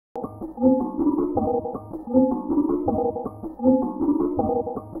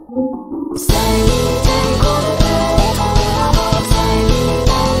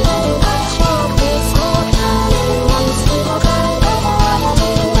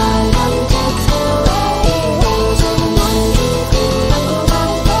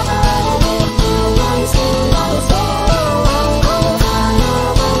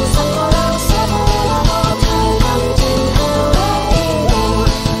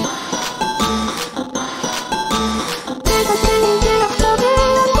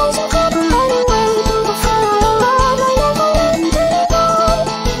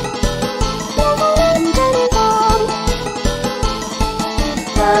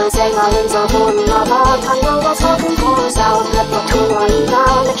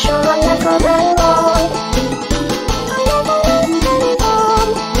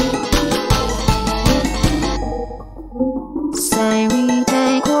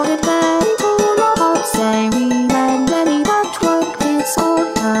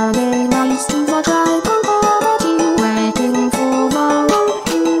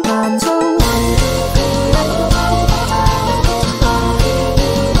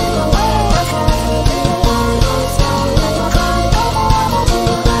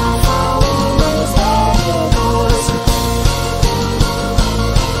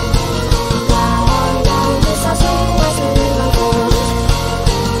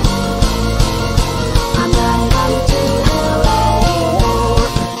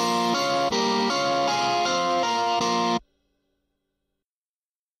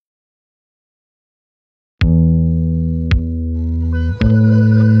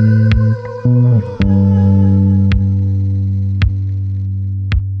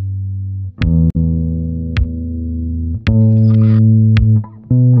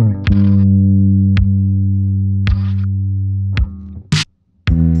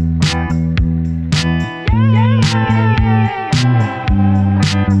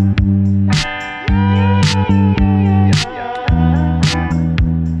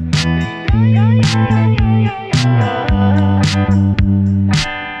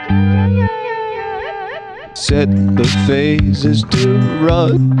Set the phases to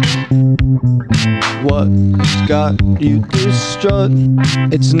run. What's got you distraught?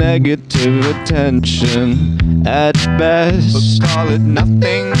 It's negative attention at best. But call it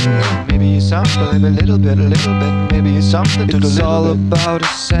nothing. Maybe it's something, a little bit, maybe it's something to do. It's all about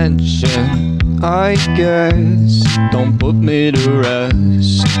ascension, I guess. Don't put me to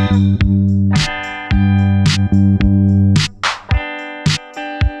rest.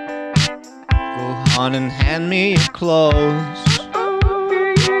 On and hand me your clothes.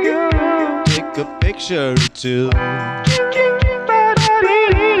 Take a picture or two.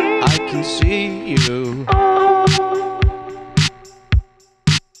 I can see you.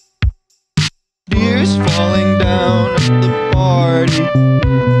 Tears falling down at the party.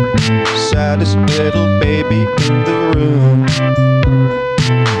 Saddest little baby in the room.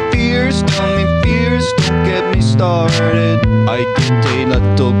 Fears, tell me fears, don't get me started. I get a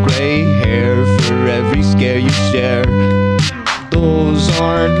little gray hair for every scare you share. Those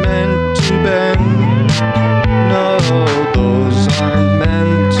aren't meant to bend. No, those aren't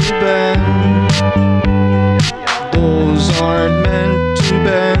meant to bend. Those aren't meant to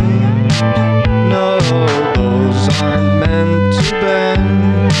bend. No, those aren't meant to bend.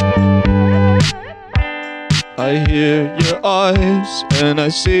 I hear your eyes and I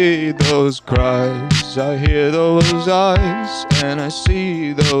see those cries. I hear those eyes and I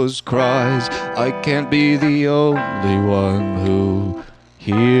see those cries. I can't be the only one who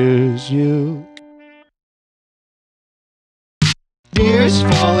hears you. Tears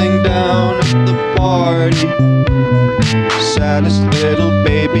falling down at the party. Saddest little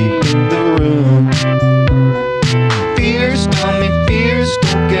baby in the room. Fears, tell me fears,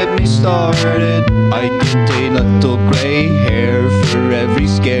 don't get me started. I get a little gray hair for every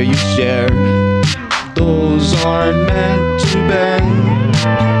scare you share. Those aren't meant to bend.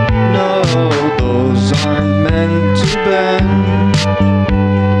 No, those aren't meant to bend.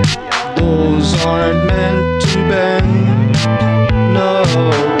 Those aren't meant to bend. No,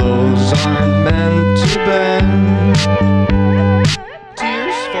 those aren't meant to bend.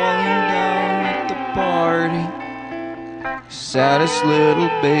 Tears falling down at the party. Saddest little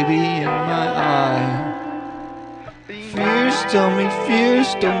baby in my eye. Fears, tell me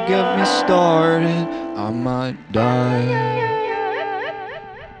fears, don't get me started. I might die.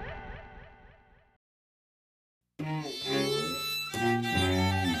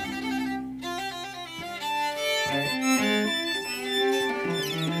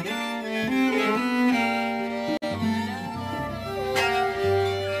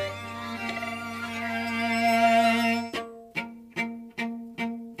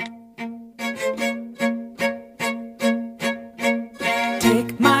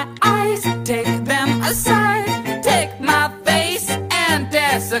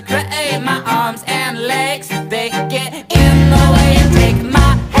 desecrate my arms and legs. They get